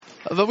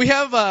But we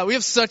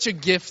have such a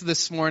gift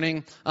this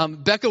morning.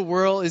 Becca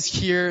Whirl is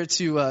here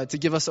to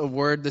give us a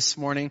word this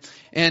morning.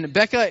 And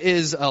Becca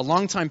is a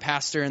longtime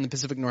pastor in the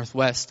Pacific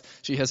Northwest.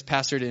 She has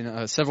pastored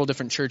in several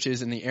different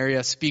churches in the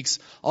area, speaks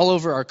all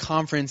over our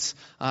conference,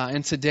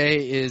 and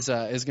today is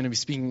going to be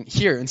speaking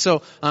here. And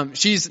so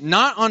she's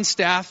not on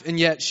staff, and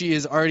yet she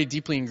is already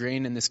deeply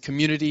ingrained in this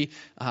community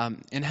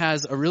and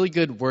has a really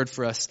good word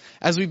for us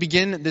as we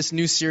begin this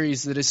new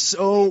series that is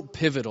so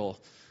pivotal,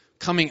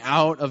 coming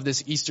out of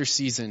this Easter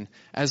season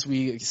as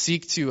we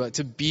seek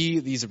to be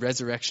these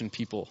resurrection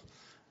people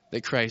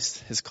that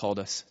Christ has called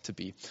us to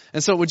be.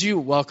 And so would you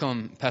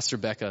welcome Pastor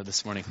Becca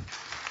this morning?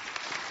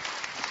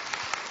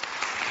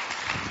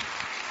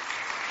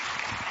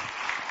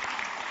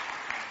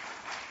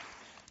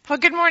 Well,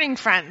 good morning,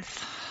 friends.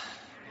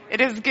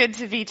 It is good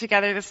to be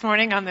together this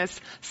morning on this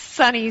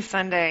sunny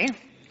Sunday.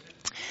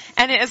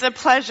 And it is a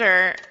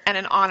pleasure and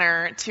an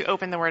honor to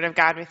open the Word of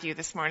God with you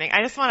this morning.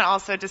 I just want to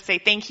also just say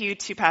thank you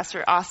to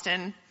Pastor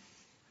Austin,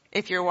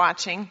 if you're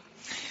watching,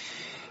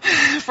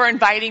 for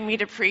inviting me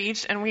to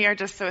preach. And we are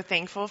just so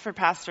thankful for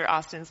Pastor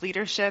Austin's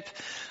leadership,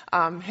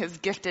 his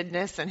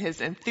giftedness and his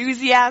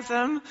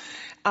enthusiasm,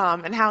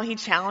 and how he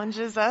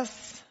challenges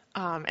us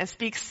and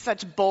speaks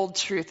such bold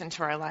truth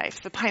into our life.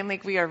 So Pine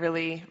Lake, we are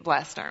really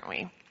blessed, aren't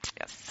we?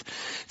 Yes.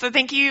 So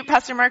thank you,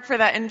 Pastor Mark, for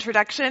that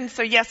introduction.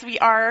 So yes, we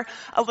are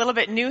a little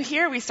bit new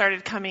here. We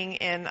started coming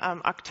in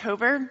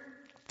October.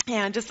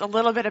 And just a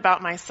little bit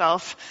about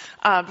myself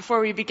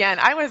before we begin.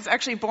 I was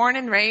actually born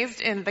and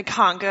raised in the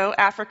Congo,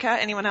 Africa.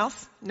 Anyone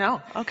else?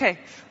 No? Okay.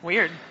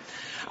 Weird.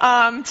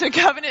 To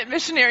covenant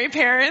missionary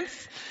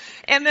parents.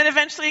 And then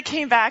eventually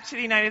came back to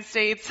the United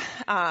States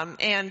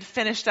and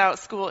finished out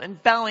school in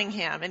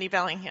Bellingham,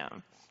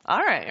 Bellingham. All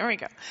right, here we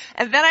go.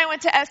 And then I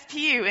went to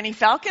SPU. Any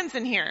Falcons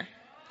in here?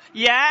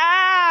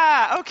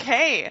 Yeah,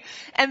 okay.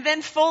 And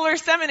then Fuller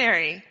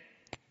Seminary.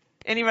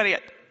 Anybody?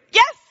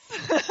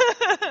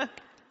 Yes!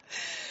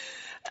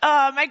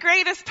 My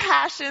greatest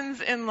passions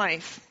in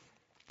life,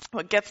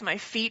 what gets my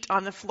feet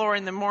on the floor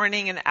in the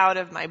morning and out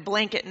of my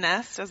blanket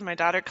nest, as my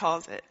daughter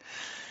calls it,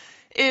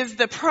 is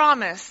the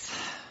promise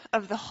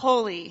of the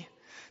holy,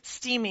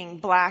 steaming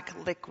black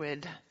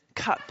liquid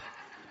cup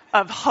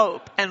of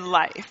hope and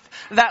life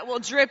that will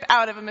drip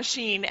out of a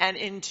machine and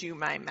into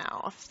my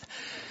mouth.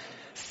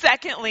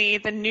 Secondly,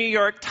 the New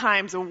York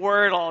Times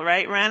Wordle,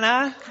 right,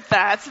 Rena?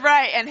 That's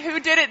right. And who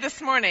did it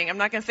this morning? I'm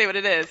not going to say what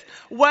it is.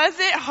 Was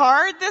it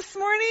hard this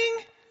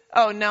morning?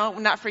 Oh, no,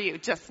 not for you,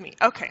 just me.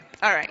 Okay.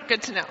 All right.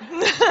 Good to know.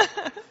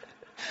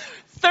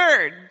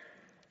 Third,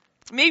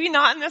 maybe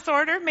not in this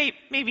order,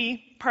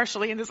 maybe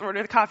partially in this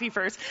order, the coffee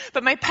first,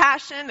 but my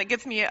passion that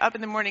gets me up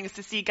in the morning is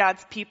to see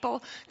God's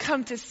people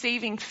come to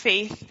saving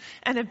faith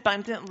and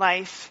abundant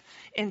life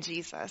in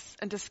Jesus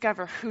and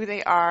discover who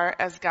they are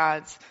as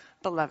God's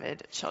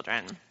beloved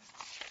children.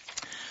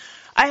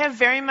 I have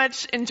very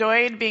much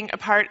enjoyed being a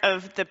part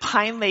of the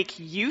Pine Lake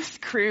youth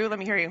crew. Let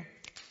me hear you.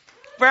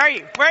 Where are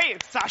you? Where are you?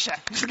 Sasha.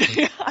 Just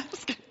kidding.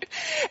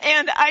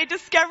 And I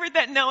discovered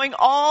that knowing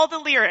all the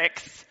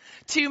lyrics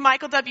to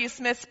Michael W.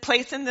 Smith's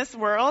Place in This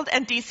World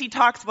and DC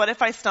Talk's What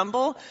If I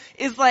Stumble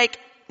is like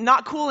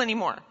not cool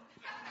anymore.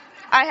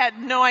 I had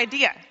no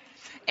idea.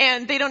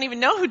 And they don't even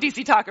know who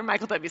DC Talk or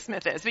Michael W.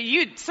 Smith is.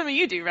 But some of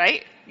you do,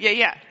 right?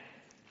 Yeah.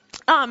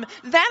 Then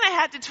I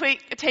had to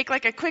take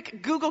like a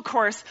quick Google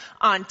course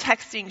on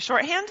texting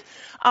shorthand,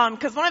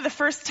 because one of the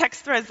first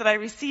text threads that I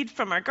received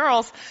from our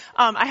girls,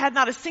 I had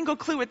not a single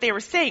clue what they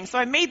were saying. So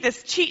I made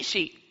this cheat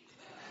sheet.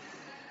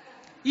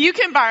 You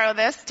can borrow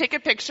this, take a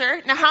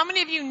picture. Now, how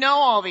many of you know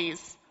all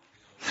these?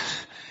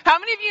 How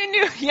many of you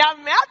knew? Yeah,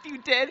 Matthew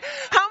did.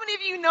 How many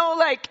of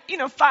you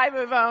know 5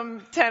 of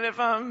them, 10 of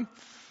them?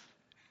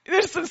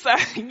 There's some,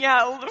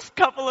 a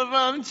couple of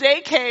them.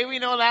 JK, we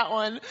know that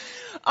one.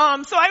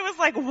 So I was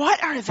like,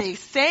 what are they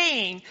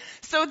saying?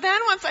 So then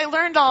once I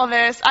learned all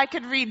this, I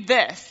could read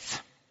this.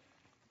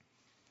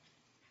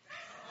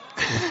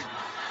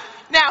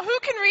 Now, who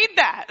can read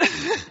that?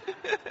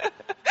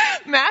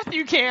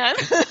 Matthew can.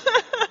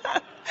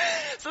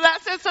 So that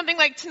says something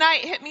like,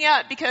 tonight, hit me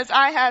up because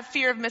I have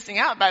fear of missing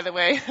out, by the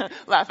way.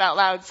 Laugh out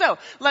loud. So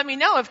let me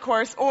know, of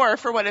course, or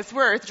for what it's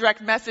worth,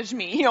 direct message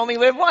me. You only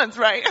live once,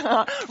 right?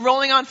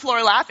 Rolling on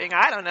floor laughing.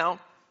 I don't know.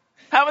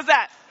 How was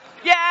that?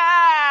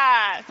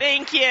 Yeah!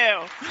 Thank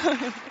you.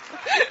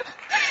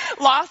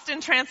 Lost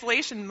in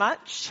translation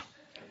much?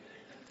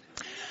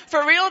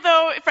 For real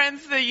though,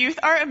 friends, the youth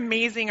are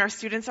amazing. Our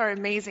students are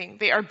amazing.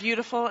 They are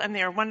beautiful and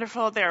they are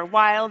wonderful. They are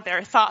wild.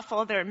 They're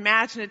thoughtful. They're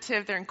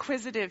imaginative. They're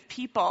inquisitive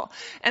people.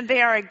 And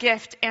they are a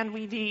gift, and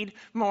we need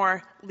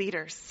more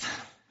leaders.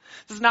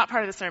 This is not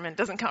part of the sermon. It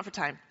doesn't count for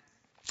time.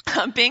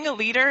 Being a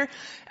leader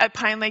at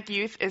Pine Lake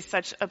Youth is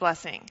such a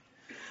blessing.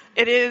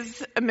 It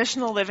is a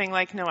missional living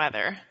like no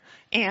other.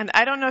 And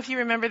I don't know if you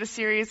remember the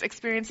series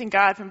Experiencing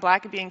God from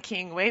Blackaby and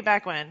King way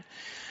back when.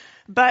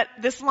 But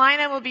this line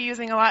I will be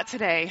using a lot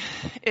today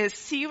is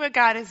see what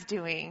God is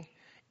doing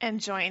and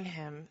join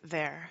him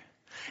there.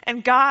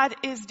 And God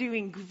is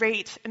doing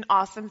great and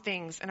awesome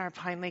things in our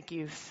Pine Lake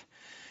youth.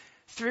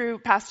 through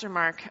Pastor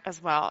Mark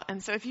as well.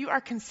 And so if you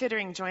are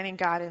considering joining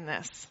God in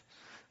this,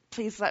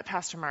 please let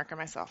Pastor Mark or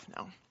myself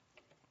know.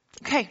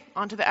 Okay,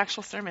 on to the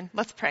actual sermon.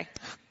 Let's pray.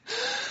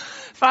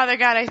 Father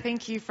God, I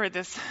thank you for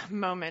this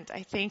moment.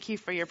 I thank you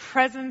for your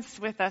presence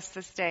with us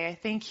this day. I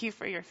thank you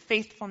for your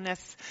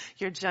faithfulness,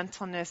 your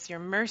gentleness, your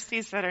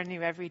mercies that are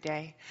new every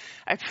day.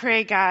 I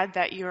pray, God,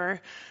 that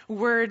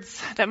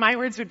that my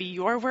words would be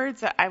your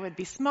words, that I would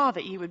be small,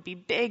 that you would be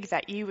big,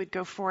 that you would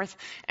go forth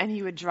and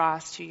you would draw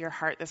us to your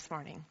heart this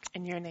morning.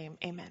 In your name,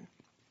 amen.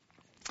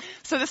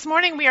 So this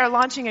morning we are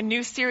launching a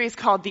new series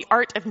called The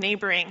Art of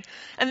Neighboring.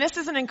 And this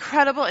is an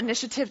incredible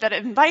initiative that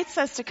invites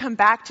us to come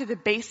back to the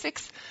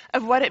basics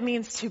of what it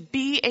means to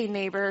be a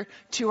neighbor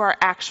to our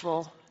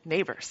actual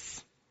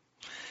neighbors.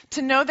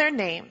 To know their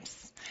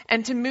names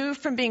and to move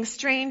from being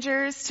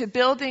strangers to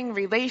building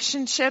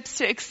relationships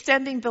to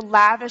extending the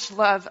lavish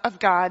love of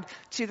God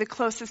to the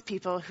closest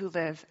people who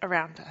live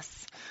around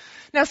us.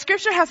 Now,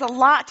 Scripture has a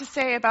lot to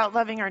say about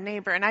loving our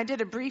neighbor, and I did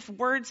a brief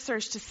word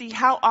search to see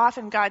how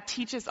often God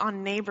teaches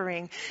on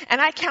neighboring, and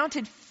I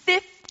counted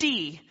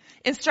 50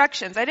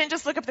 instructions. I didn't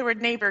just look up the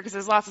word neighbor because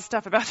there's lots of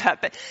stuff about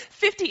that, but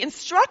 50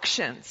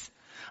 instructions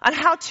on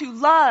how to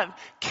love,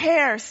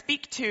 care,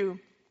 speak to,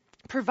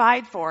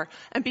 provide for,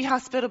 and be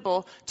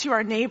hospitable to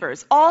our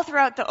neighbors, all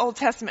throughout the Old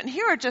Testament. And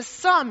here are just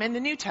some in the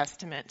New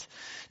Testament.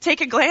 Take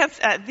a glance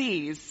at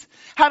these.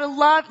 How to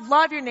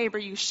love your neighbor.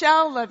 You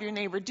shall love your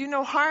neighbor. Do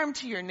no harm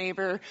to your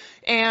neighbor.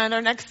 And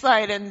our next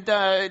slide. And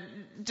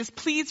just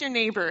please your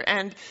neighbor.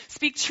 And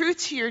speak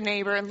truth to your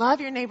neighbor. And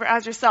love your neighbor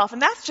as yourself.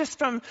 And that's just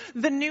from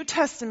the New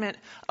Testament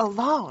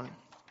alone.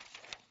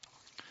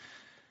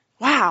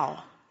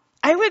 Wow.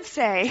 I would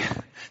say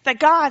that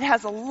God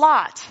has a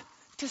lot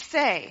to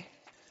say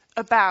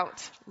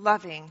about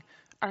loving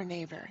our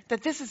neighbor.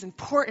 That this is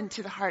important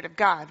to the heart of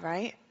God,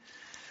 right?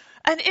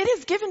 And it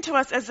is given to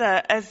us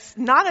as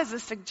not as a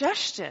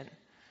suggestion,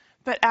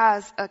 but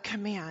as a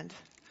command.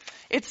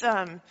 It's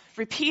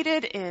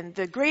repeated in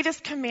the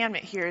greatest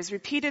commandment here is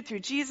repeated through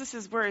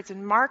Jesus' words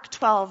in Mark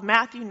 12,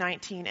 Matthew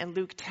 19, and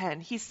Luke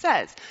 10. He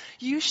says,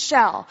 you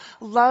shall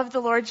love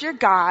the Lord your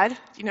God,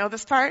 you know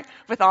this part?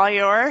 With all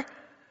your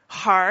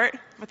heart,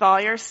 with all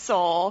your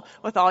soul,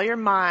 with all your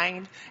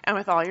mind, and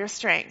with all your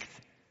strength.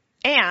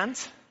 And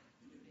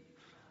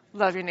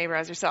love your neighbor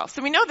as yourself.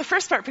 So we know the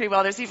first part pretty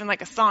well. There's even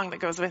like a song that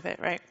goes with it,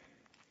 right?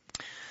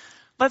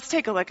 Let's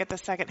take a look at the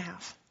second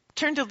half.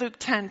 Turn to Luke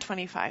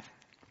 10:25.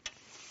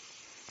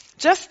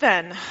 Just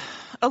then,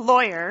 a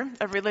lawyer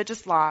of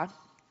religious law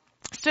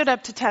stood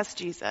up to test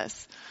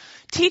Jesus.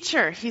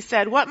 Teacher, he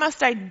said, what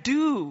must I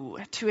do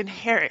to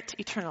inherit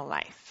eternal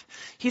life?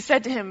 He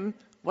said to him,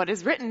 what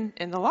is written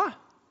in the law?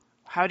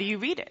 How do you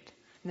read it?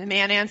 And the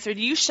man answered,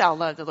 you shall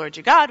love the Lord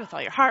your God with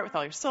all your heart, with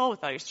all your soul,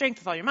 with all your strength,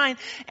 with all your mind,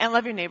 and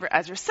love your neighbor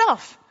as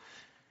yourself.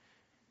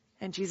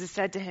 And Jesus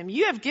said to him,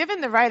 you have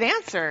given the right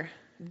answer.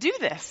 Do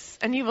this,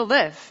 and you will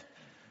live.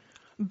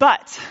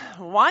 But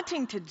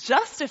wanting to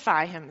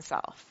justify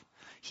himself,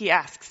 he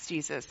asks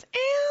Jesus,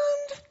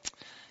 and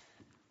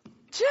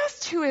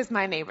just who is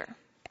my neighbor?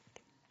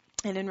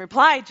 And in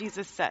reply,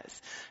 Jesus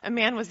says, a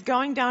man was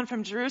going down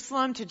from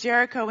Jerusalem to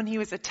Jericho when he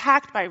was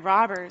attacked by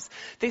robbers.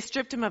 They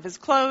stripped him of his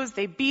clothes,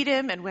 they beat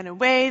him and went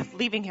away,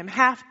 leaving him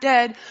half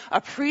dead. A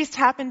priest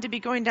happened to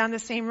be going down the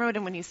same road,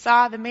 and when he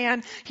saw the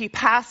man, he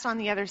passed on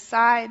the other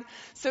side.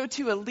 So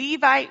too a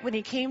Levite, when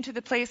he came to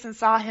the place and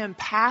saw him,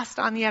 passed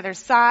on the other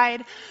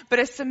side. But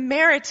a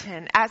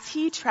Samaritan, as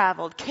he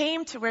traveled,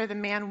 came to where the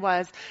man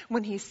was.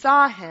 When he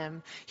saw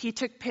him, he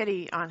took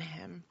pity on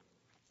him.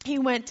 He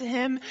went to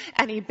him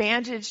and he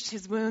bandaged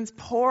his wounds,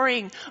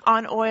 pouring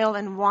on oil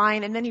and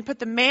wine. And then he put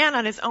the man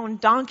on his own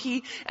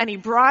donkey and he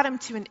brought him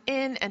to an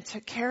inn and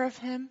took care of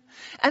him.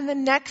 And the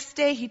next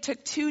day he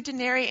took 2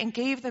 denarii and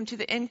gave them to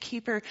the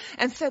innkeeper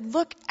and said,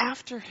 look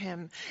after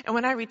him. And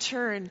when I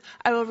return,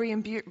 I will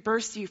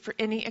reimburse you for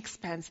any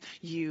expense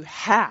you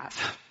have.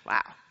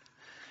 Wow.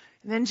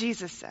 And then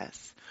Jesus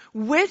says,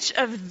 which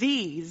of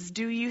these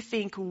do you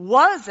think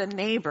was a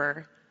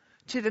neighbor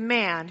to the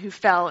man who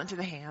fell into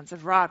the hands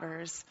of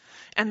robbers?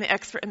 And the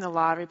expert in the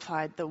law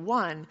replied, the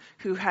one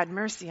who had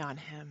mercy on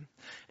him.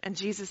 And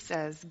Jesus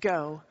says,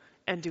 go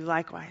and do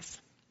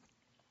likewise.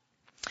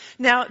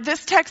 Now,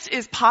 this text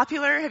is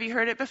popular. Have you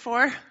heard it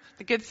before?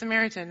 The Good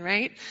Samaritan,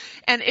 right?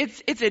 And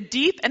it's a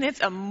deep and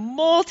it's a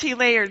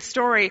multi-layered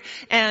story.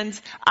 And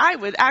I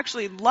would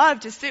actually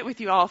love to sit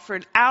with you all for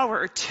an hour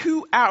or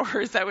 2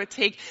 hours that would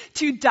take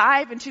to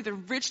dive into the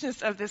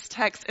richness of this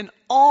text and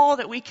all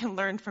that we can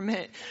learn from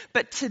it.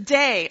 But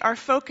today, our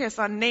focus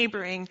on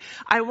neighboring,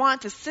 I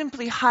want to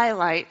simply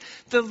highlight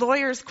the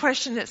lawyer's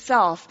question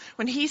itself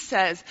when he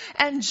says,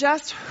 and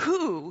just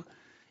who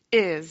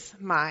is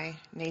my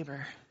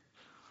neighbor?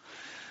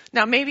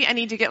 Now, maybe I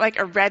need to get like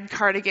a red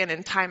cardigan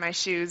and tie my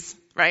shoes,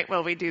 right,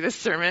 while we do this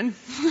sermon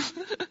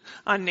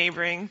on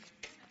neighboring.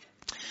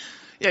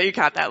 Yeah, you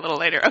caught that a little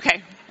later.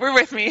 Okay, we're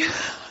with me.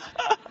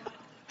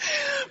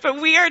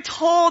 But we are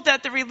told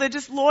that the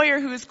religious lawyer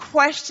who is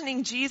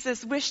questioning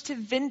Jesus wished to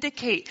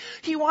vindicate.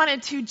 He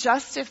wanted to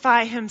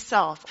justify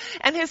himself.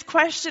 And his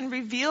question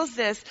reveals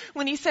this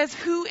when he says,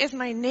 who is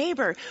my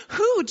neighbor?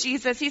 Who,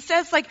 Jesus? He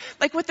says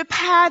like with a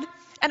pad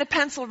and a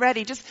pencil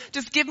ready,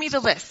 just give me the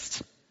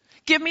list.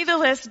 Give me the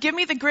list. Give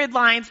me the grid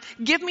lines.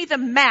 Give me the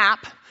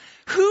map.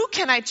 Who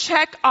can I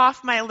check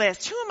off my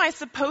list? Who am I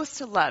supposed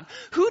to love?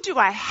 Who do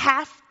I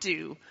have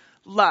to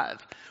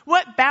love?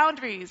 What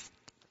boundaries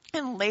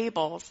and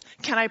labels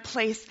can I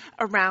place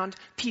around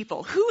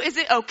people? Who is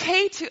it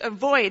okay to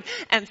avoid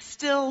and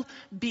still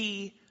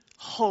be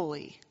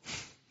holy?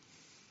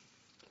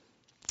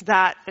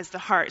 That is the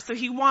heart. So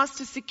he wants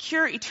to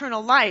secure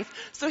eternal life.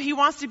 So he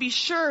wants to be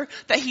sure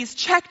that he's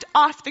checked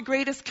off the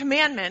greatest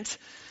commandment.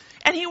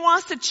 And he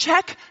wants to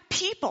check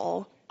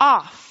people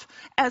off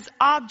as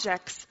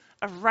objects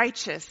of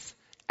righteous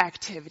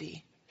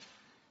activity.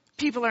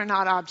 People are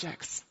not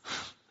objects.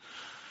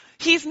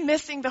 He's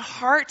missing the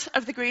heart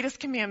of the greatest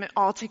commandment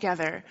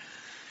altogether.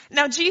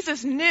 Now,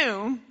 Jesus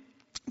knew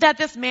that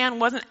this man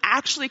wasn't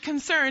actually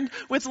concerned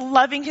with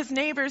loving his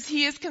neighbors.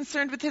 He is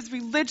concerned with his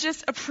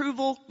religious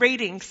approval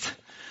ratings.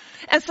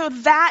 And so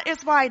that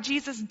is why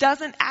Jesus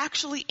doesn't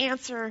actually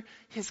answer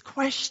his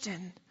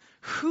question,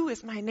 who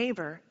is my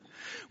neighbor?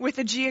 With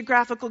a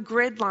geographical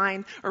grid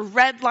line or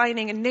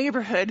redlining a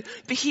neighborhood,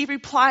 but he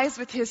replies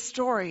with his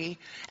story.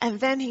 And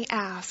then he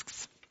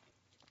asks,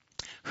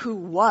 who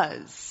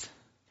was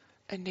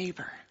a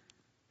neighbor?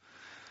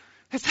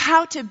 Because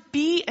how to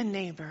be a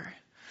neighbor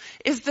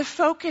is the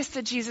focus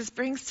that Jesus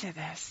brings to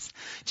this.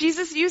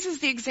 Jesus uses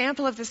the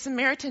example of the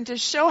Samaritan to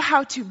show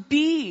how to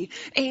be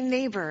a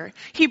neighbor.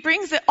 He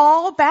brings it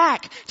all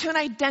back to an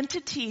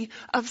identity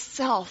of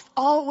self,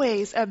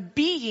 always a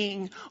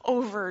being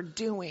over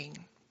doing.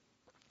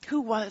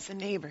 Who was a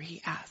neighbor,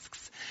 he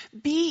asks.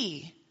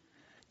 Be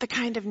the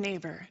kind of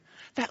neighbor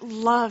that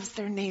loves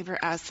their neighbor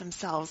as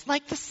themselves,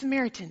 like the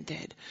Samaritan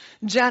did,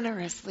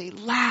 generously,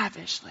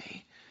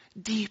 lavishly,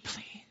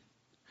 deeply.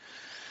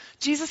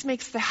 Jesus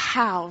makes the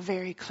how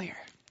very clear.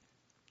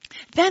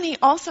 Then he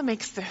also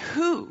makes the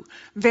who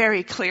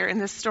very clear in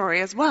this story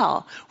as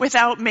well,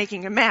 without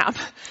making a map.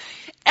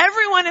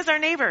 Everyone is our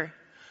neighbor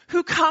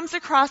who comes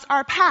across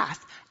our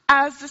path,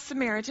 as the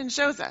Samaritan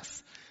shows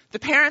us. The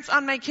parents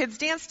on my kids'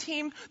 dance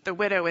team, the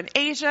widow in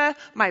Asia,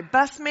 my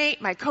busmate,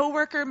 my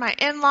coworker, my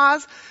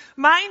in-laws.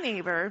 My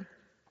neighbor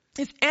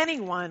is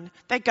anyone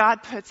that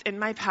God puts in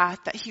my path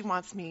that he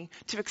wants me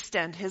to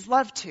extend his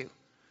love to.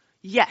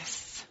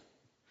 Yes.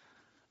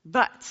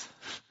 But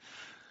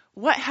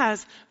what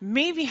has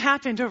maybe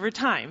happened over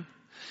time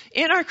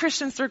in our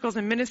Christian circles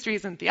and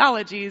ministries and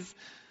theologies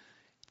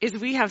is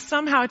we have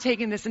somehow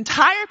taken this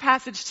entire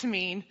passage to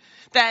mean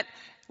that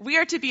we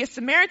are to be a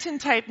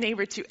Samaritan-type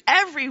neighbor to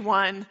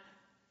everyone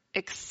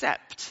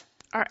except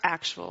our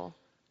actual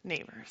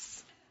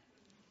neighbors.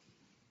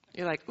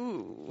 You're like,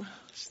 ooh,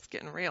 it's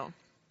getting real.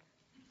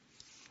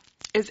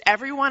 Is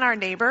everyone our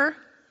neighbor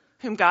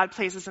whom God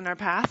places in our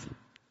path?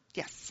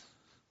 Yes.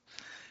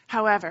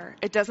 However,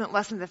 it doesn't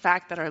lessen the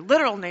fact that our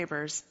literal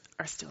neighbors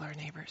are still our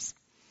neighbors.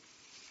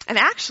 And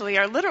actually,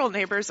 our literal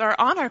neighbors are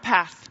on our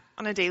path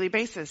on a daily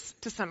basis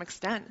to some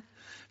extent.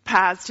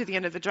 Paths to the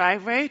end of the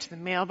driveway, to the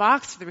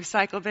mailbox, to the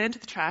recycle bin, to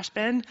the trash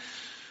bin,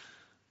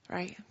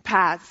 right?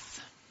 Paths.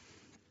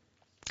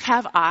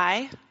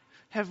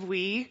 Have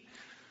we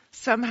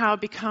somehow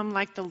become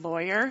like the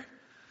lawyer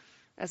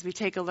as we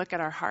take a look at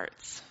our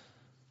hearts,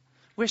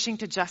 wishing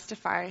to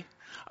justify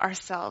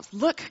ourselves?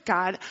 Look,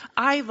 God,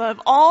 I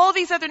love all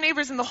these other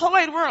neighbors in the whole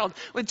wide world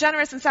with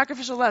generous and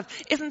sacrificial love.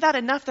 Isn't that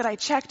enough that I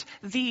checked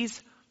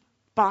these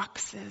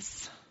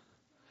boxes?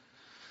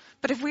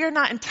 But if we are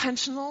not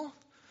intentional,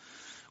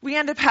 we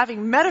end up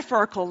having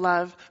metaphorical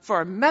love for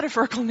our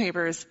metaphorical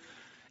neighbors,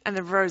 and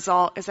the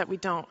result is that we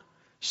don't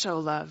show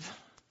love.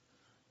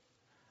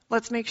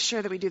 Let's make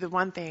sure that we do the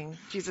one thing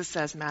Jesus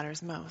says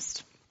matters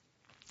most.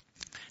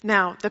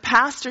 Now, the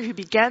pastor who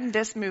began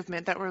this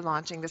movement that we're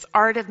launching, this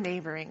art of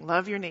neighboring,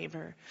 love your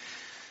neighbor,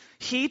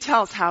 he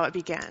tells how it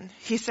began.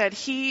 He said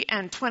he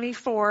and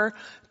 24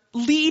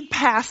 lead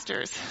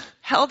pastors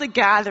held a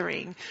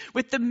gathering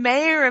with the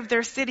mayor of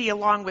their city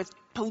along with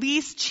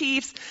police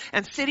chiefs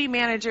and city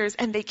managers,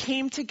 and they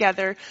came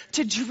together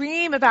to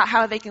dream about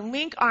how they can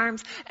link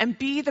arms and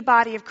be the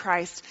body of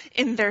Christ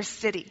in their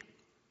city.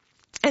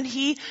 And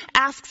he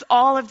asks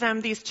all of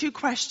them these two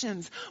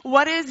questions.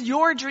 What is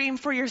your dream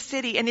for your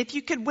city? And if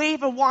you could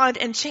wave a wand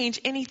and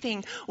change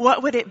anything,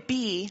 what would it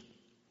be?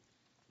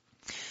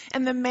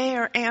 And the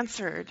mayor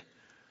answered,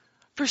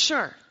 for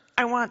sure,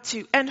 I want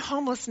to end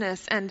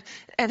homelessness and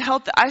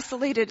help the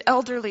isolated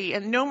elderly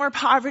and no more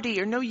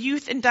poverty or no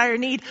youth in dire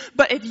need.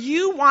 But if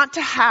you want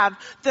to have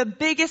the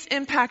biggest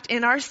impact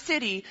in our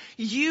city,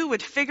 you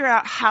would figure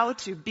out how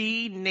to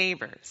be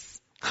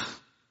neighbors.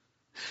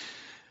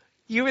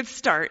 You would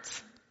start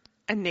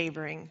a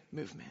neighboring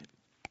movement.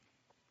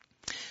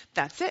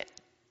 That's it.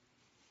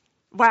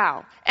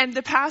 Wow. And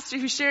the pastor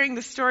who's sharing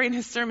the story in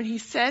his sermon, he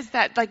says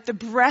that like the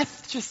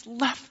breath just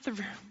left the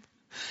room.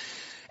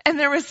 And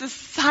there was this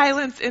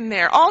silence in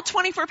there. All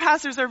 24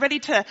 pastors are ready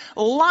to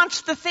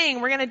launch the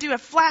thing. We're going to do a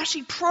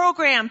flashy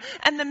program.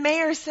 And the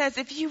mayor says,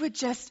 if you would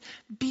just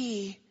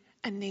be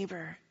a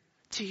neighbor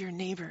to your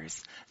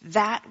neighbors,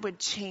 that would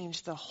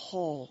change the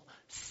whole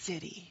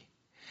city.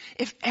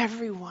 If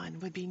everyone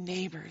would be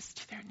neighbors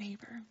to their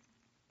neighbor.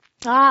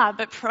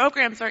 But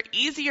programs are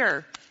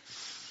easier.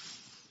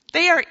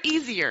 They are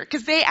easier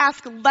because they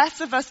ask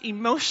less of us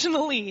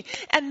emotionally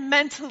and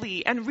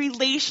mentally and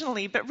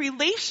relationally. But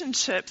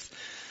relationships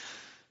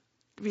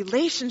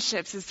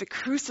is the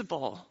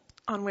crucible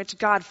on which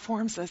God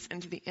forms us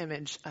into the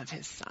image of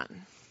his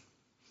Son.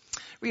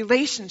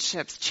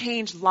 Relationships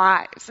change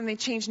lives, and they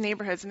change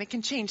neighborhoods, and they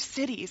can change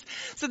cities.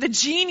 So the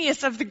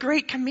genius of the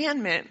Great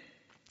Commandment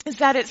is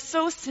that it's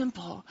so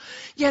simple,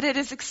 yet it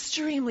is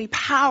extremely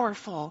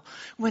powerful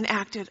when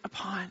acted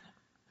upon.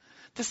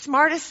 The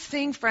smartest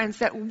thing, friends,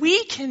 that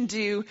we can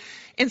do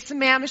in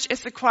Sammamish,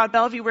 Issaquah,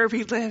 Bellevue, where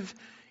we live,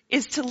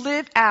 is to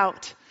live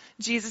out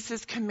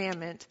Jesus'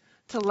 commandment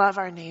to love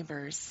our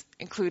neighbors,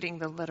 including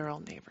the literal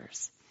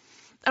neighbors.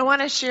 I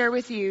want to share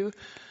with you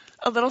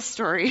a little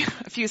story,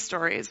 a few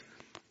stories.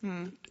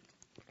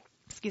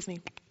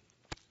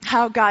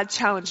 How God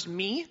challenged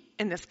me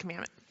in this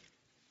commandment.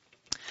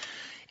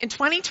 In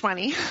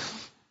 2020,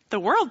 the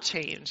world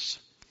changed,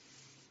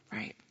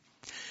 right?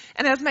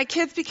 And as my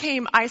kids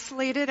became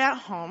isolated at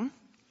home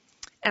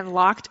and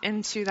locked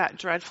into that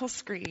dreadful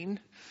screen,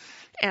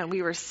 and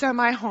we were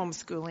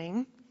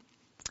semi-homeschooling,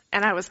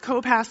 and I was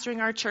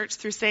co-pastoring our church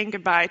through saying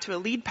goodbye to a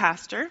lead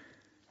pastor,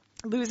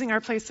 losing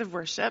our place of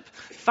worship,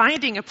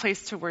 finding a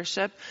place to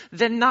worship,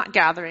 then not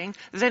gathering,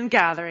 then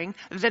gathering,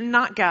 then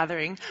not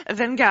gathering,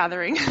 then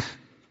gathering,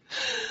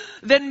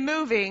 then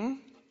moving,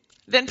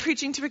 then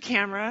preaching to a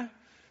camera,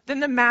 then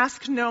the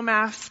mask, no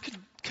mask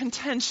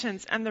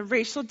contentions and the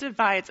racial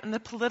divides and the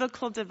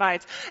political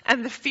divides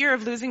and the fear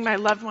of losing my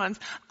loved ones.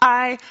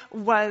 I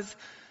was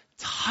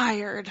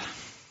tired.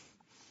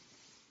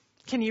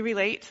 Can you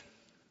relate?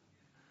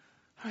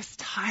 I was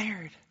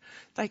tired,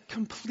 like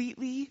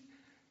completely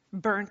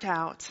burnt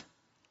out,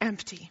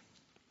 empty.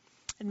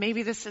 And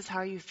maybe this is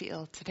how you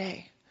feel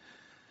today.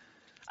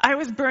 I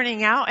was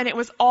burning out, and it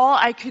was all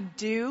I could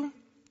do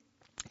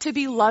to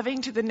be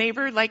loving to the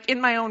neighbor, like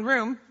in my own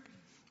room,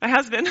 my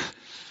husband,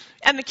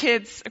 and the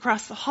kids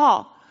across the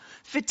hall.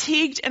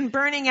 Fatigued and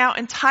burning out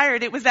and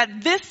tired. It was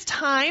at this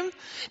time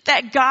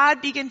that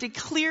God began to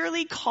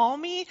clearly call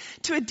me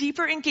to a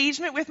deeper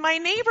engagement with my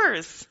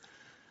neighbors.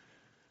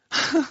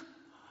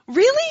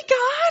 Really,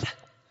 God?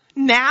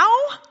 Now?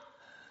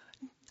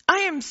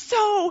 I am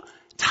so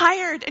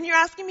tired, and you're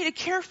asking me to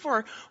care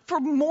for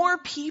more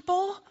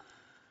people?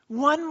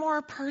 One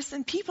more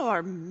person? People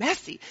are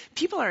messy.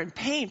 People are in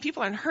pain.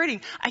 People are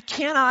hurting. I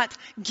cannot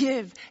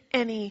give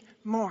any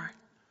more.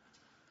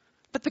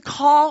 But the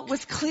call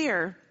was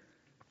clear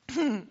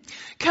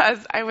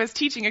because I was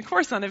teaching a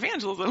course on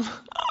evangelism.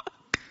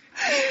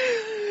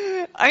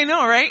 I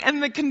know, right?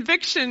 And the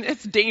conviction,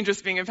 it's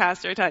dangerous being a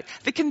pastor, I tell you.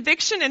 The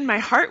conviction in my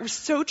heart was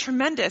so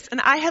tremendous.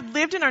 And I had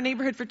lived in our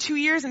neighborhood for 2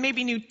 years and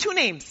maybe knew 2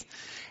 names.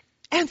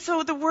 And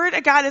so the word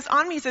of God is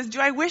on me. He says,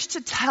 do I wish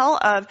to tell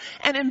of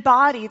and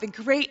embody the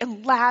great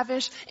and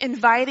lavish,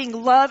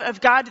 inviting love of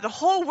God to the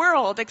whole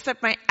world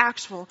except my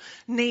actual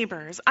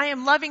neighbors? I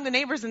am loving the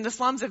neighbors in the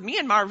slums of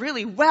Myanmar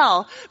really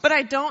well, but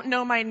I don't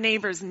know my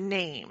neighbor's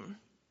name.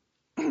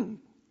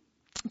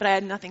 But I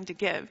had nothing to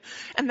give.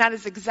 And that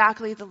is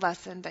exactly the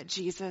lesson that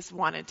Jesus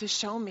wanted to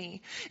show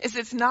me, is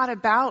it's not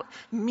about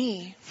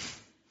me.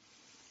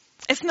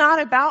 It's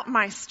not about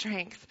my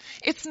strength.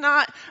 It's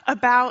not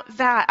about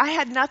that. I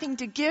had nothing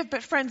to give,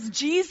 but friends,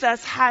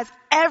 Jesus has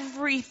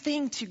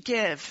everything to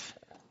give.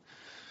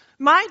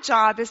 My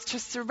job is to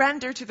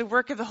surrender to the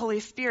work of the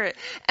Holy Spirit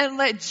and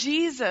let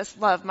Jesus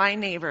love my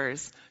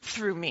neighbors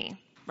through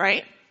me,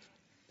 right?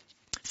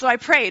 So I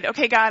prayed,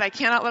 okay, God, I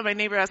cannot love my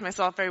neighbor as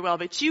myself very well,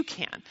 but you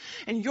can.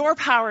 And your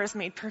power is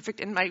made perfect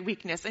in my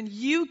weakness. And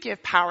you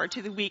give power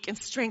to the weak and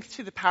strength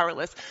to the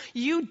powerless.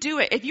 You do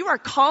it. If you are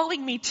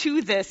calling me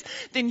to this,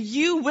 then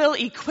you will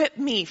equip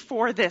me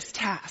for this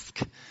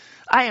task.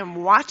 I am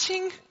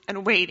watching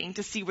and waiting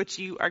to see what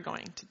you are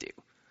going to do.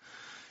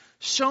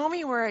 Show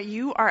me where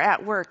you are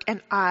at work, and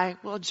I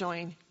will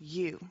join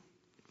you.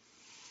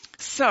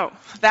 So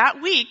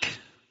that week,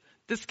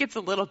 this gets a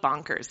little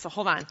bonkers, so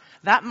hold on.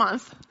 That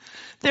month,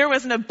 there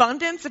was an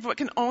abundance of what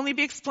can only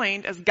be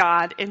explained as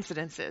God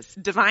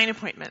incidences, divine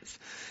appointments.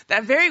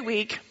 That very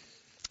week,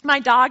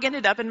 my dog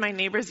ended up in my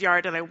neighbor's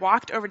yard, and I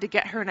walked over to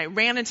get her, and I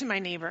ran into my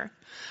neighbor.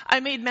 I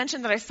made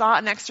mention that I saw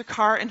an extra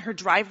car in her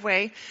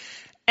driveway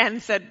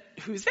and said,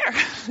 who's there?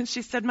 And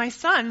she said, my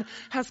son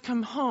has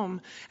come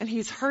home, and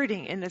he's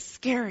hurting in a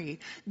scary,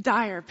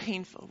 dire,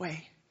 painful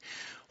way.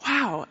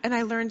 Wow. And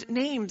I learned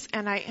names,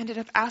 and I ended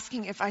up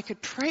asking if I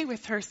could pray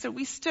with her. So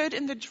we stood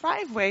in the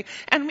driveway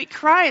and we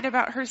cried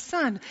about her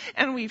son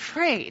and we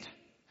prayed.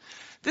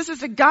 This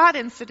is a God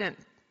incident,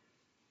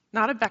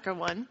 not a Becca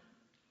one.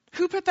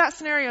 Who put that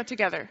scenario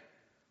together?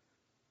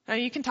 Now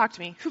you can talk to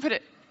me. Who put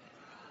it?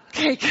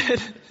 Okay,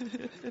 good.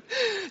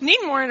 Need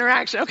more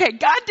interaction. Okay,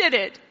 God did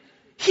it.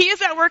 He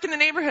is at work in the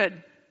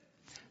neighborhood.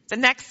 The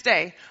next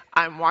day,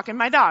 I'm walking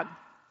my dog.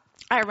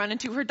 I run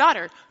into her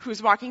daughter,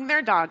 who's walking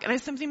their dog, and I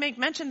simply make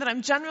mention that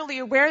I'm generally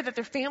aware that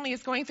their family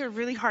is going through a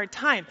really hard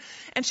time.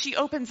 And she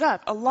opens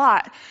up a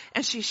lot,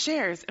 and she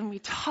shares, and we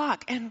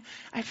talk, and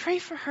I pray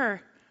for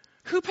her.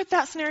 Who put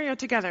that scenario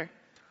together?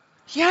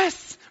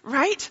 Yes,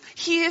 right?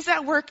 He is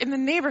at work in the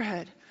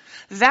neighborhood.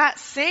 That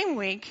same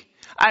week,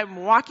 I'm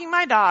walking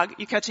my dog.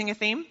 You catching a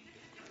theme?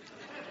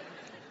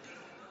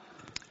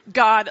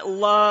 God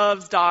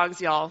loves dogs,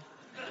 y'all.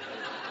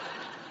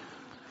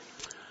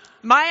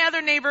 My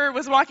other neighbor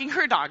was walking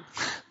her dog.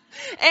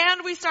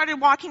 And we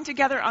started walking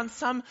together on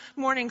some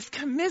mornings,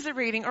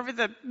 commiserating over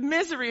the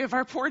misery of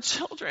our poor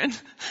children.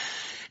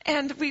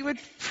 And we would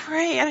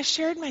pray, and I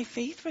shared my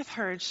faith with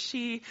her.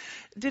 She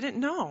didn't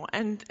know.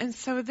 And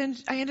so then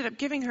I ended up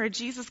giving her a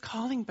Jesus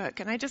Calling book.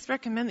 And I just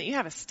recommend that you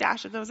have a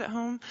stash of those at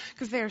home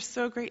because they are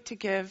so great to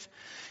give.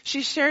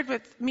 She shared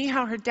with me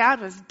how her dad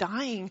was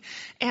dying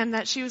and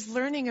that she was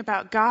learning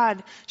about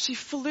God. She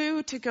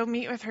flew to go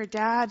meet with her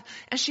dad,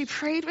 and she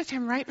prayed with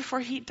him right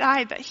before he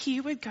died that he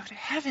would go to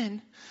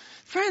heaven.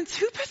 Friends,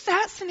 who put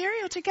that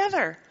scenario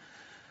together?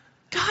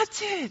 God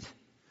did.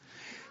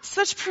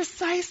 Such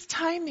precise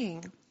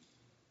timing.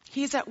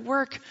 He's at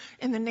work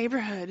in the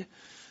neighborhood,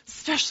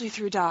 especially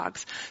through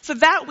dogs. So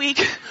that week,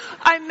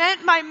 I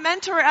met my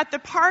mentor at the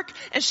park,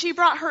 and she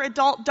brought her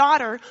adult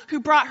daughter,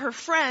 who brought her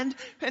friend,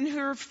 and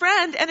her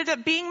friend ended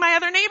up being my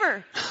other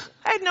neighbor.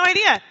 I had no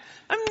idea.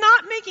 I'm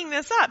not making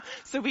this up.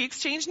 So we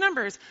exchanged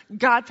numbers.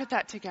 God put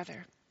that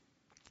together.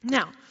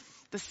 Now,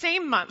 the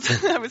same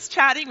month, I was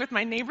chatting with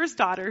my neighbor's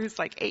daughter, who's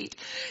like 8,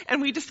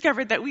 and we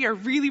discovered that we are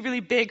really,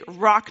 really big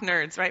rock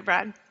nerds, right,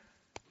 Brad?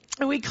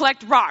 And we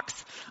collect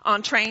rocks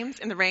on trains,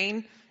 in the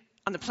rain,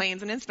 on the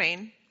plains, and in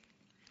Spain.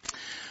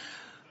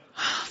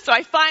 So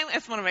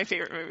it's one of my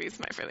favorite movies,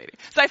 My Fair Lady.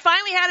 So I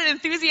finally had an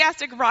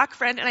enthusiastic rock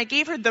friend, and I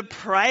gave her the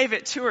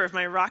private tour of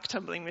my rock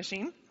tumbling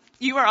machine.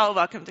 You are all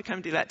welcome to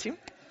come do that too.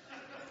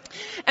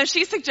 And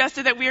she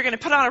suggested that we were going to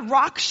put on a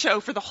rock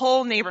show for the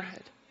whole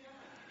neighborhood.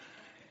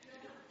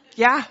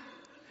 Yeah.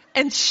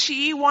 And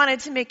she wanted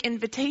to make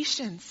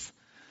invitations.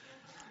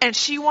 And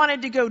she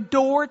wanted to go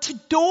door to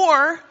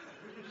door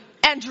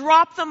and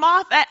drop them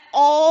off at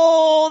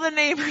all the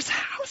neighbors'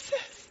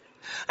 houses.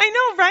 I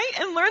know, right?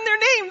 And learn their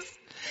names.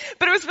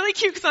 But it was really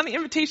cute because on the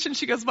invitation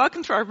she goes,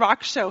 "Welcome to our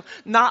rock show,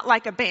 not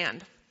like a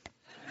band."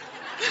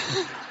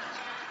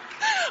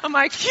 I'm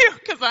like, phew,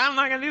 because I'm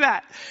not going to do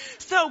that.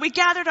 So we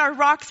gathered our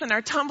rocks and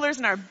our tumblers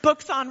and our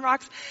books on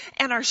rocks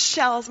and our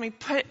shells, and we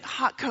put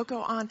hot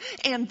cocoa on,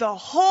 and the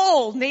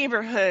whole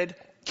neighborhood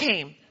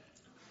came.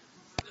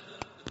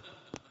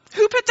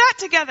 Who put that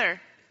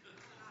together?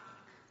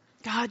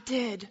 God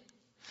did.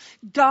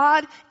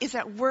 God is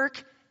at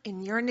work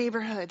in your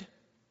neighborhood.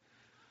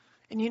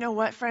 And you know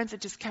what, friends? It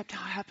just kept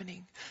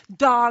happening.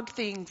 Dog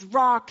things,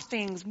 rock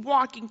things,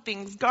 walking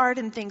things,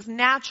 garden things,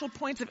 natural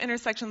points of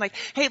intersection like,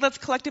 hey, let's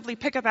collectively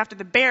pick up after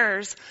the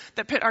bears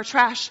that put our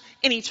trash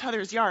in each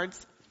other's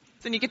yards.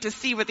 Then you get to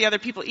see what the other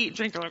people eat and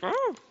drink. You're like,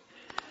 oh.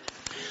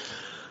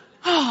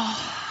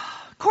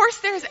 Of course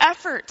there's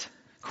effort.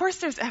 Of course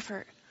there's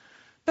effort.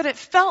 But it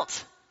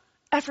felt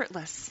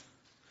effortless.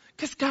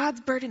 Because God's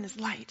burden is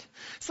light.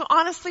 So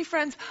honestly,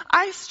 friends,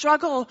 I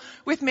struggle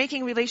with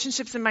making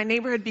relationships in my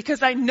neighborhood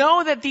because I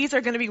know that these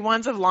are going to be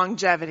ones of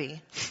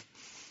longevity.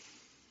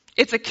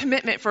 It's a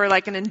commitment for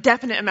like an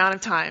indefinite amount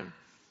of time.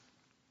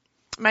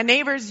 My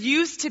neighbors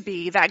used to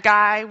be that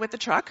guy with the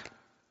truck,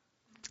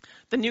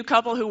 the new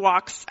couple who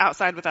walks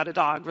outside without a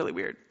dog, really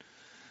weird,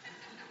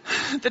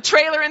 the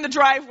trailer in the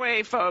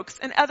driveway folks,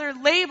 and other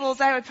labels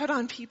I would put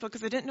on people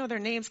because I didn't know their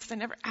names because I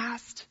never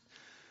asked.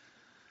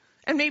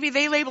 And maybe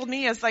they labeled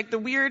me as like the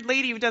weird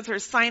lady who does her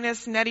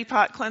sinus neti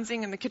pot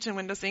cleansing in the kitchen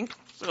window sink.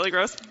 It's really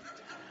gross.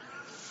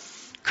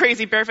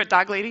 Crazy barefoot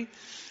dog lady.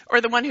 Or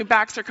the one who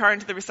backs her car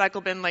into the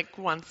recycle bin like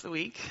once a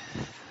week.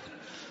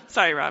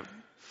 Sorry, Rob.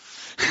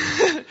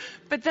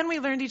 But then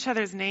we learned each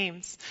other's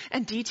names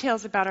and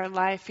details about our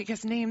life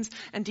because names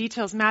and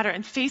details matter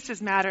and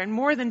faces matter and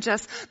more than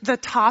just the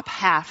top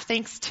half.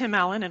 Thanks Tim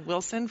Allen and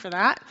Wilson for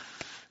that,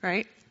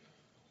 right?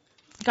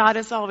 God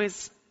is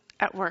always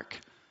at work.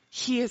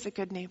 He is a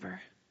good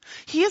neighbor.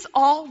 He is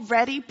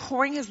already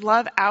pouring his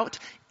love out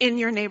in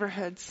your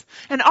neighborhoods.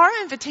 And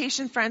our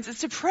invitation, friends, is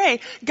to pray,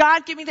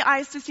 God, give me the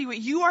eyes to see what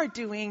you are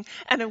doing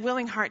and a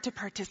willing heart to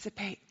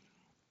participate.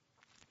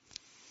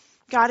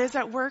 God is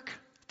at work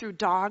through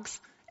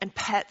dogs and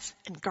pets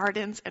and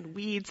gardens and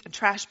weeds and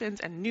trash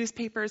bins and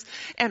newspapers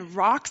and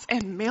rocks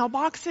and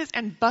mailboxes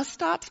and bus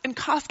stops and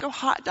Costco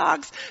hot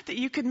dogs that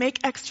you could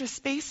make extra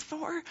space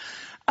for.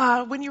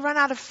 When you run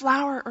out of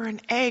flour or an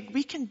egg,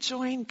 we can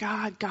join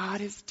God. God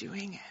is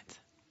doing it.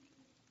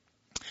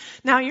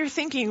 Now you're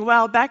thinking,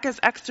 well, Becca's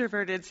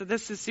extroverted, so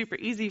this is super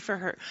easy for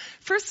her.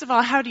 First of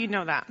all, how do you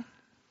know that?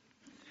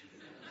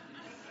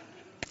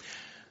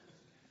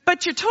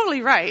 But you're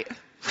totally right.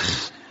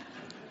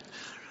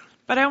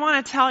 But I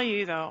want to tell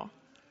you, though,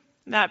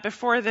 that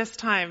before this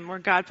time where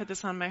God put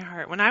this on my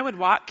heart, when I would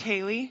walk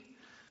Kaylee,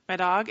 my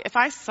dog, if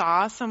I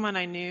saw someone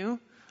I knew,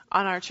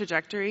 on our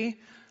trajectory,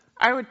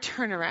 I would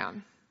turn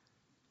around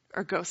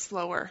or go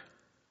slower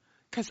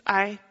because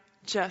I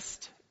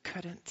just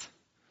couldn't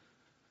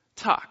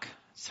talk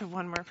to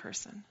one more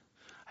person.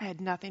 I had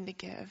nothing to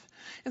give.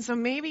 And so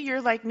maybe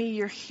you're like me,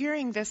 you're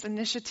hearing this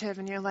initiative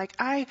and you're like,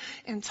 I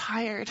am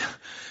tired.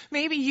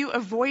 Maybe you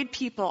avoid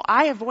people.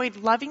 I avoid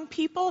loving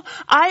people.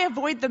 I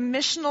avoid the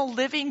missional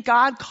living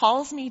God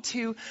calls me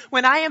to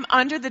when I am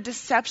under the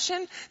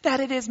deception that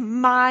it is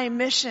my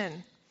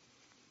mission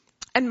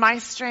and my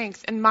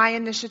strength and my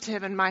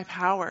initiative and my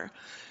power.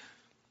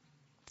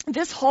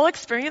 This whole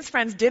experience,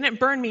 friends, didn't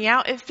burn me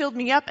out. It filled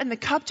me up and the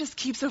cup just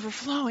keeps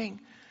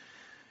overflowing.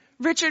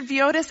 Richard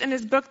Viotis, in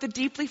his book, The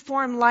Deeply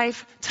Formed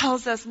Life,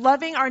 tells us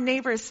loving our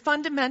neighbor is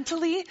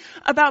fundamentally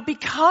about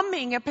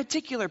becoming a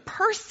particular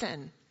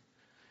person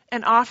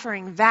and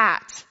offering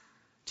that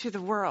to the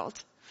world.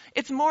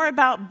 It's more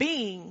about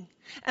being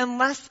and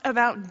less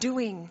about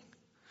doing.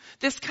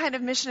 This kind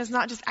of mission is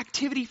not just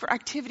activity for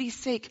activity's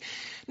sake,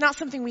 not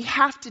something we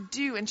have to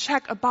do and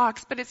check a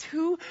box, but it's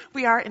who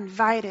we are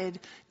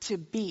invited to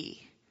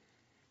be,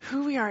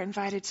 who we are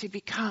invited to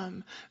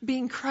become,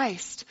 being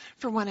Christ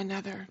for one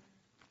another.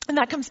 And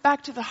that comes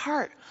back to the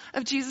heart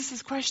of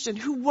Jesus' question,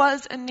 who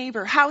was a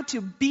neighbor, how to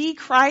be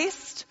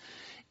Christ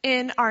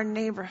in our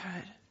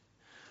neighborhood.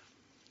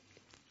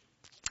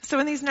 So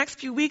in these next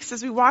few weeks,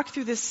 as we walk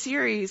through this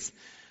series,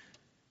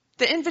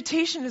 the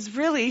invitation is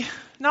really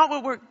not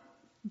what we're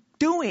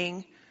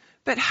doing,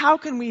 but how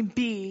can we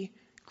be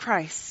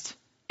Christ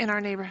in our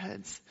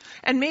neighborhoods?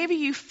 And maybe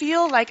you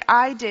feel like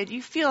I did.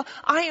 You feel,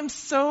 I am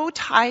so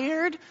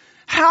tired.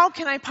 How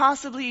can I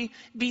possibly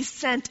be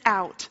sent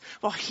out?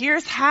 Well,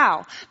 here's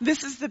how.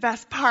 This is the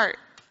best part.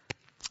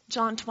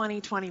 John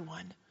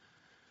 20:21.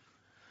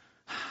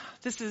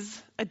 This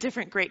is a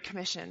different Great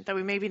Commission that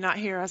we maybe not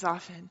hear as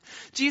often.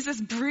 Jesus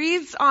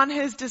breathes on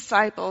his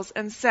disciples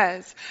and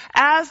says,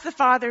 as the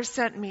Father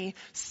sent me,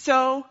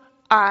 so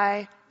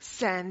I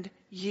send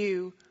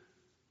you.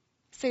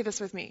 Say this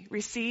with me.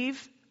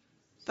 Receive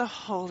the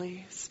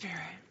Holy Spirit.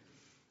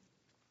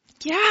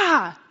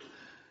 Yeah.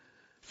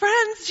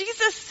 Friends,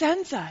 Jesus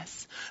sends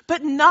us,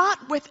 but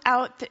not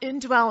without the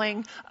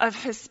indwelling of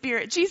his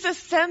Spirit. Jesus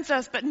sends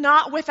us, but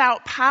not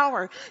without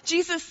power.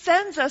 Jesus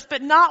sends us,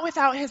 but not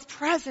without his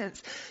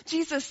presence.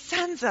 Jesus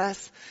sends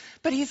us,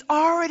 but he's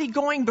already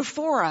going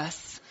before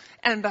us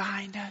and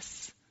behind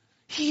us.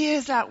 He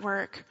is at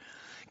work.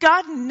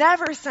 God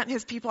never sent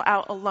his people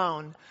out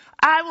alone.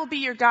 I will be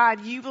your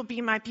God. You will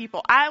be my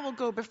people. I will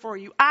go before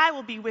you. I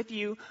will be with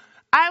you.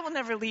 I will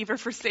never leave or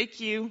forsake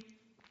you.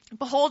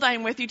 Behold, I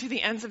am with you to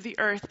the ends of the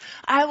earth.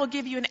 I will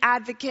give you an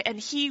advocate, and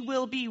he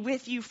will be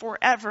with you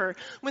forever.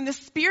 When the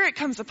Spirit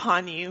comes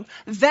upon you,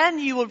 then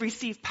you will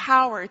receive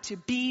power to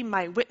be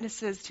my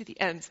witnesses to the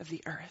ends of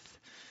the earth.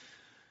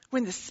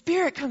 When the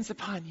Spirit comes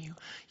upon you,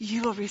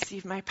 you will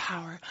receive my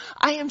power.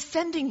 I am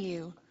sending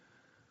you,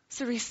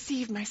 so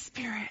receive my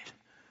Spirit.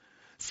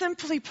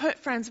 Simply put,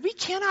 friends, we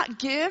cannot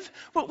give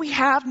what we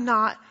have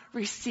not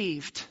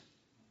received.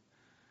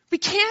 We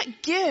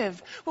can't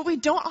give what we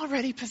don't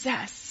already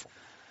possess.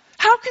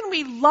 How can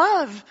we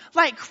love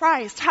like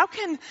Christ? How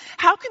can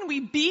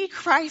we be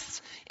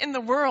Christ in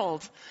the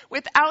world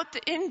without the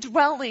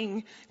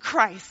indwelling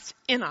Christ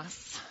in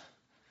us?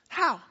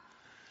 How?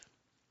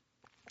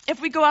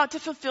 If we go out to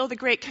fulfill the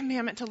great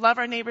commandment to love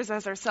our neighbors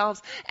as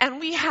ourselves,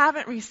 and we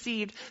haven't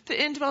received the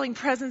indwelling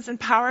presence and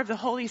power of the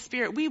Holy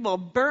Spirit, we will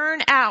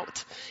burn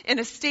out in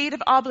a state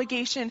of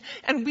obligation,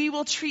 and we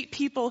will treat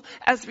people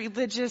as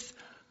religious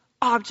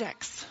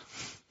objects.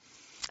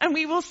 And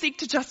we will seek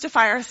to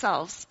justify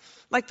ourselves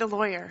like the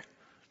lawyer,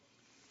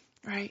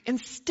 right?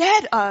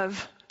 Instead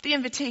of the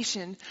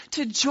invitation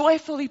to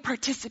joyfully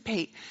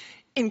participate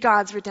in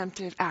God's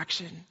redemptive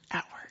action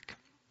at work.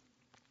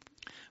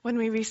 When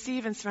we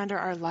receive and surrender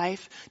our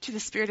life to the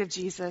Spirit of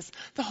Jesus,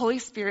 the Holy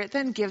Spirit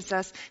then gives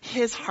us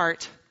his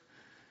heart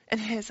and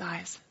his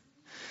eyes.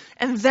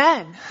 And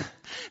then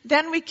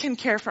we can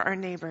care for our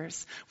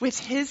neighbors with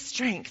his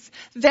strength.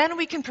 Then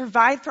we can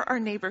provide for our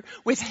neighbor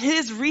with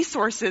his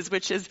resources,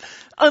 which is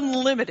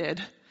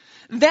unlimited.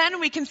 Then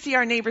we can see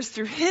our neighbors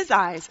through his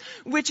eyes,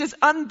 which is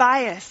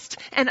unbiased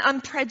and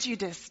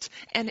unprejudiced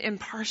and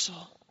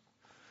impartial.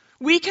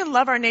 We can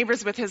love our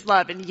neighbors with his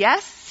love. And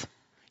yes,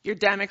 your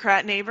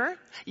Democrat neighbor.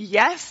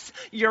 Yes,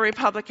 your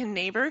Republican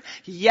neighbor.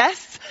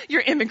 Yes,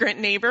 your immigrant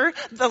neighbor,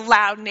 the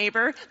loud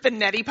neighbor, the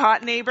neti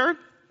pot neighbor,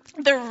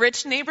 the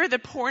rich neighbor, the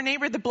poor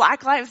neighbor, the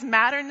Black Lives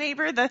Matter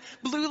neighbor, the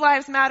Blue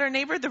Lives Matter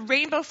neighbor, the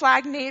rainbow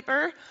flag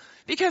neighbor.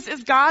 Because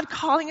is God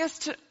calling us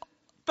to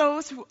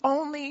those who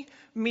only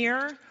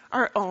mirror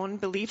our own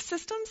belief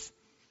systems?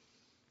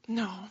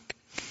 No.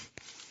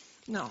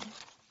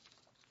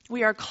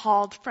 We are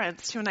called,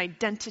 friends, to an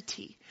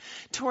identity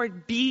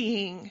toward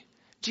being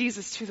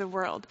Jesus to the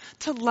world,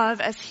 to love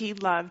as he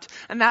loved.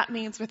 And that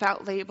means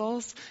without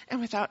labels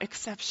and without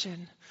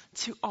exception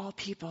to all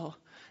people,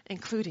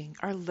 including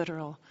our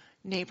literal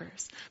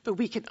neighbors. But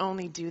we can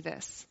only do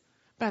this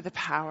by the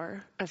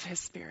power of his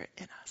Spirit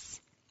in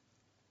us.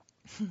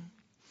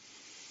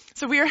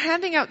 So we are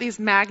handing out these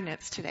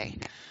magnets today.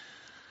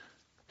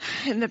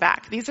 in the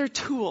back. These are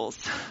tools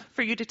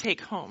for you to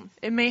take home.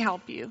 It may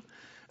help you.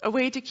 A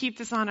way to keep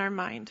this on our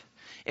mind.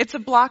 It's a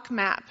block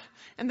map,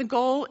 and the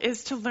goal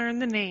is to learn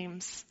the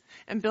names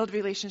and build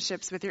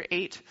relationships with your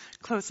 8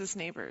 closest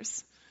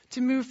neighbors,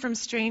 to move from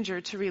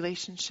stranger to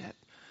relationship.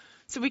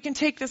 So we can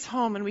take this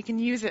home and we can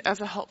use it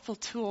as a helpful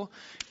tool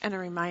and a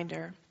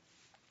reminder.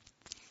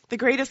 The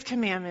greatest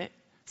commandment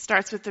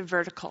starts with the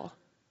vertical.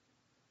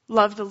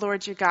 Love the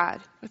Lord your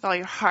God with all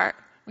your heart,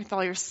 with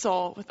all your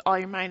soul, with all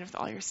your mind, with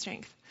all your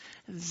strength.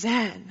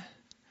 Then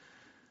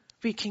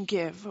we can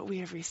give what we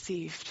have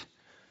received.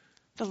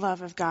 The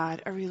love of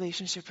God, a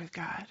relationship with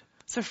God.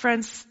 So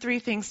friends, 3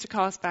 things to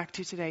call us back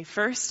to today.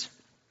 First,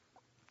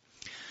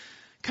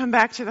 come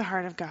back to the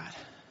heart of God.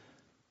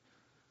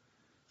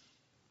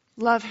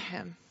 Love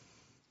Him.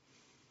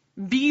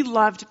 Be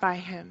loved by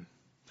Him.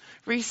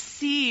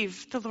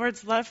 Receive the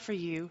Lord's love for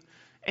you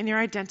and your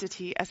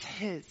identity as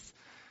His,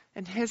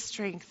 and His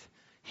strength,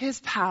 His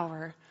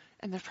power,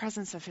 and the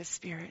presence of His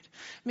Spirit.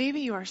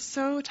 Maybe you are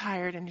so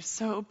tired and you're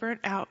so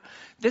burnt out.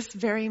 This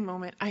very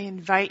moment, I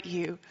invite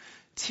you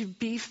to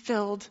be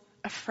filled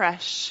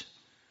afresh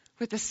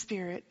with the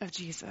Spirit of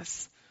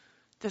Jesus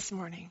this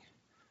morning.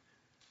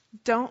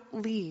 Don't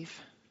leave.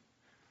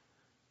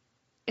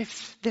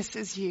 If this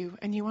is you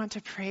and you want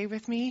to pray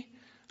with me,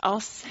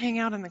 I'll hang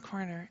out in the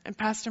corner. And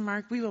Pastor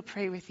Mark, we will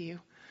pray with you.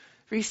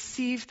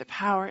 Receive the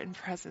power and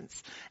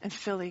presence and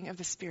filling of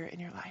the Spirit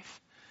in your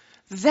life.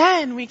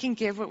 Then we can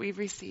give what we've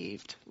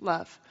received,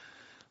 love.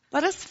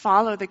 Let us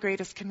follow the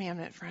greatest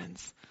commandment,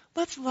 friends.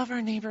 Let's love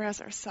our neighbor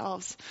as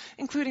ourselves,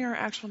 including our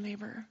actual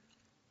neighbor.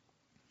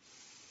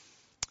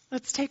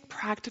 Let's take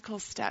practical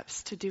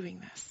steps to doing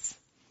this.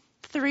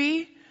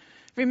 3,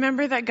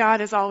 remember that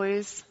God is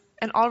always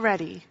and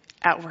already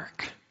at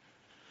work.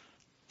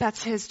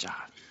 That's His job.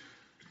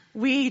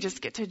 We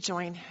just get to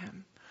join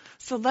Him.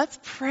 So let's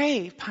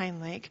pray,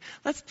 Pine Lake.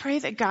 Let's pray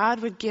that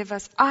God would give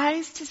us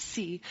eyes to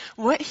see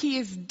what He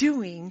is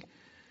doing,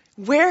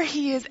 where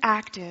He is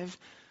active,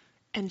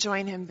 and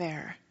join Him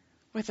there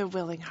with a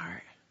willing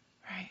heart.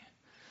 Right?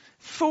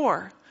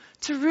 4,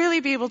 to really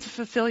be able to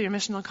fulfill your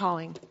missional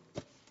calling,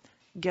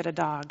 get a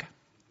dog.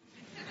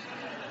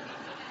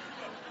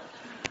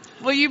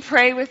 Will you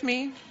pray with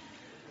me?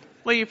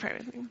 Will you pray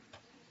with me?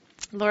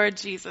 Lord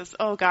Jesus,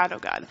 oh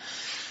God,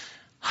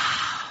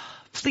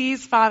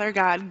 please, Father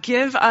God,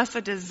 give us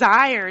a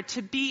desire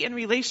to be in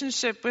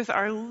relationship with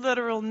our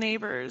literal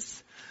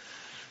neighbors.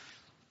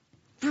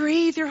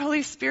 Breathe your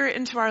Holy Spirit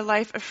into our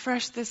life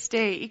afresh this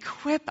day.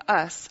 Equip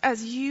us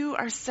as you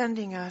are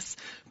sending us.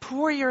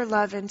 Pour your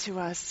love into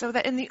us so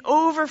that in the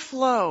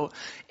overflow,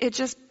 it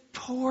just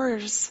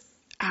pours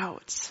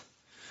out.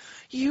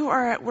 You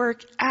are at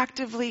work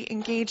actively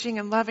engaging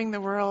and loving the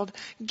world.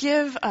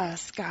 Give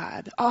us,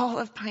 God, all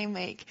of Pine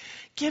Lake.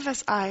 Give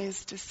us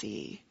eyes to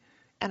see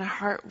and a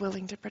heart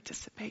willing to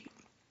participate.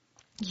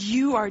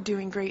 You are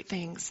doing great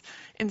things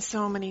in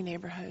so many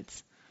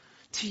neighborhoods.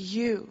 To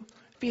you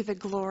be the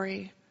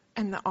glory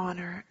and the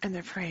honor and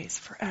the praise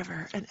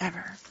forever and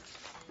ever.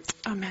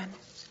 Amen.